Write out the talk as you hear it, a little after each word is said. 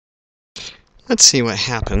Let's see what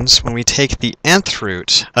happens when we take the nth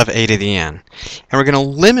root of a to the n. And we're going to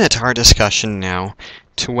limit our discussion now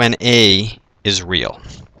to when a is real.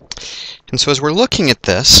 And so as we're looking at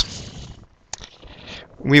this,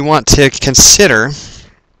 we want to consider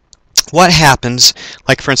what happens,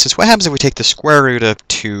 like for instance, what happens if we take the square root of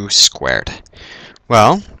 2 squared?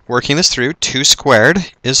 Well, working this through, 2 squared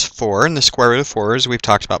is 4, and the square root of 4, as we've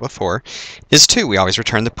talked about before, is 2. We always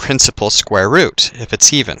return the principal square root if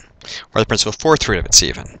it's even, or the principal fourth root if it's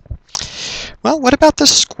even. Well, what about the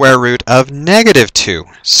square root of negative 2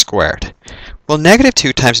 squared? Well, negative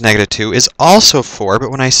 2 times negative 2 is also 4,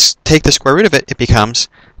 but when I take the square root of it, it becomes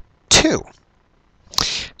 2.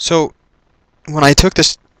 So when I took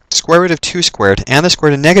this square root of 2 squared and the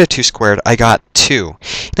square root of negative 2 squared, I got 2.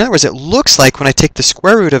 In other words, it looks like when I take the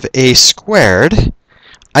square root of a squared,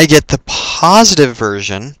 I get the positive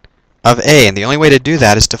version of a, and the only way to do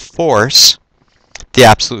that is to force the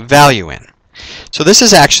absolute value in. So this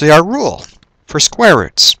is actually our rule for square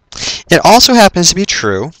roots. It also happens to be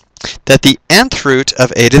true that the nth root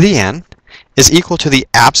of a to the n is equal to the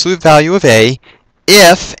absolute value of a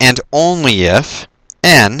if and only if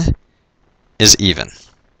n is even.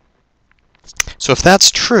 So if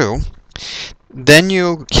that's true, then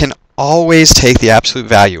you can always take the absolute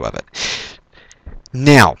value of it.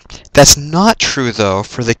 Now, that's not true though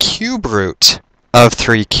for the cube root of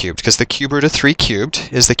 3 cubed, because the cube root of 3 cubed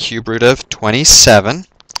is the cube root of 27,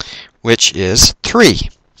 which is 3.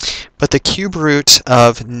 But the cube root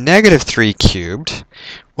of negative 3 cubed,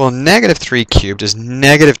 well, negative 3 cubed is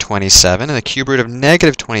negative 27, and the cube root of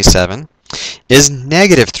negative 27 is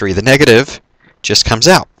negative 3. The negative just comes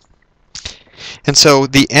out. And so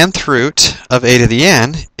the nth root of a to the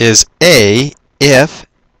n is a if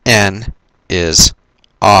n is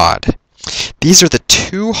odd. These are the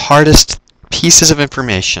two hardest pieces of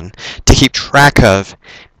information to keep track of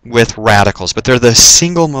with radicals, but they're the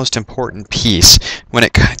single most important piece when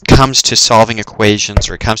it comes to solving equations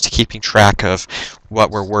or it comes to keeping track of what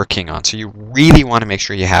we're working on. So you really want to make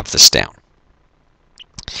sure you have this down.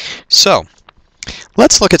 So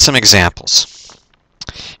let's look at some examples.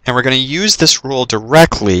 And we're going to use this rule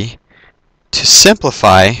directly to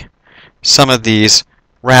simplify some of these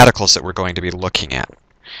radicals that we're going to be looking at.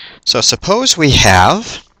 So suppose we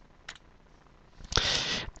have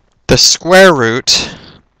the square root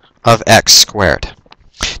of x squared.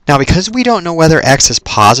 Now, because we don't know whether x is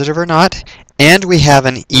positive or not, and we have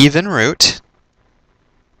an even root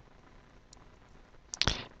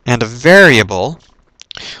and a variable,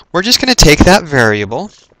 we're just going to take that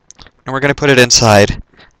variable and we're going to put it inside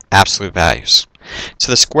absolute values.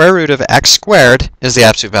 So the square root of x squared is the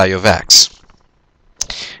absolute value of x.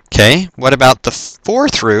 Okay, what about the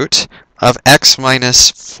fourth root of x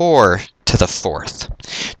minus 4 to the fourth?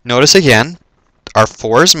 Notice again, our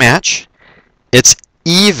 4's match, it's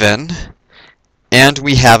even, and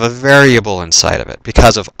we have a variable inside of it.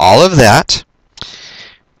 Because of all of that,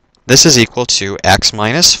 this is equal to x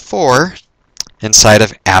minus 4 inside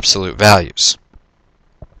of absolute values.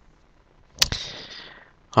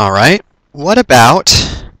 All right, what about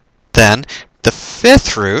then the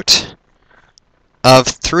fifth root of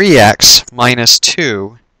 3x minus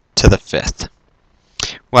 2 to the fifth?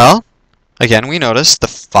 Well, again, we notice the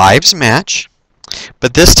 5's match,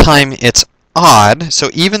 but this time it's odd. So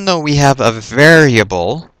even though we have a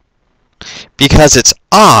variable, because it's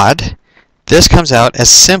odd, this comes out as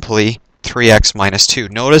simply 3x minus 2.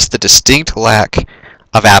 Notice the distinct lack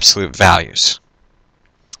of absolute values.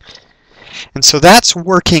 And so that's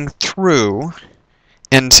working through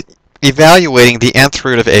and evaluating the nth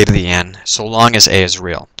root of a to the n, so long as a is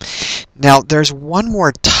real. Now, there's one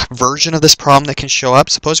more version of this problem that can show up.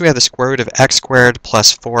 Suppose we have the square root of x squared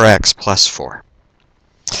plus 4x plus 4.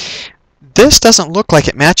 This doesn't look like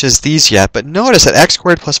it matches these yet, but notice that x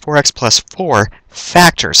squared plus 4x plus 4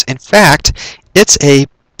 factors. In fact, it's a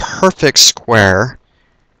perfect square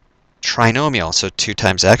trinomial. So 2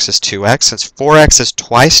 times x is 2x. Since 4x is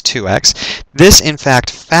twice 2x, this in fact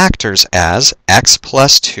factors as x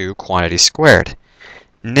plus 2 quantity squared.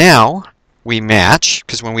 Now we match,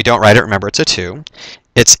 because when we don't write it, remember it's a 2.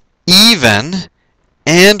 It's even,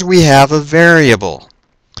 and we have a variable.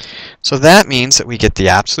 So that means that we get the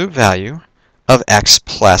absolute value of x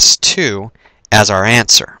plus 2 as our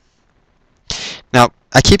answer. Now,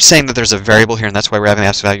 I keep saying that there's a variable here, and that's why we're having the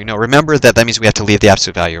absolute value. No, remember that means we have to leave the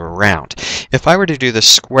absolute value around. If I were to do the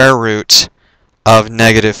square root of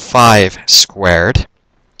negative 5 squared,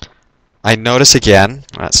 I notice again,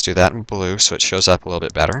 let's do that in blue so it shows up a little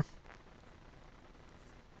bit better.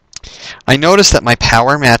 I notice that my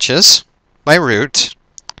power matches my root,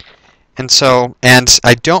 And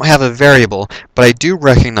I don't have a variable, but I do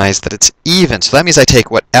recognize that it's even. So that means I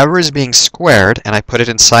take whatever is being squared and I put it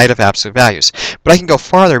inside of absolute values. But I can go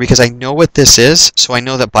farther because I know what this is, so I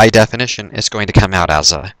know that by definition it's going to come out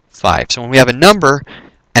as a 5. So when we have a number,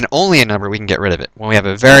 and only a number, we can get rid of it. When we have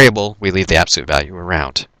a variable, we leave the absolute value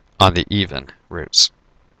around on the even roots.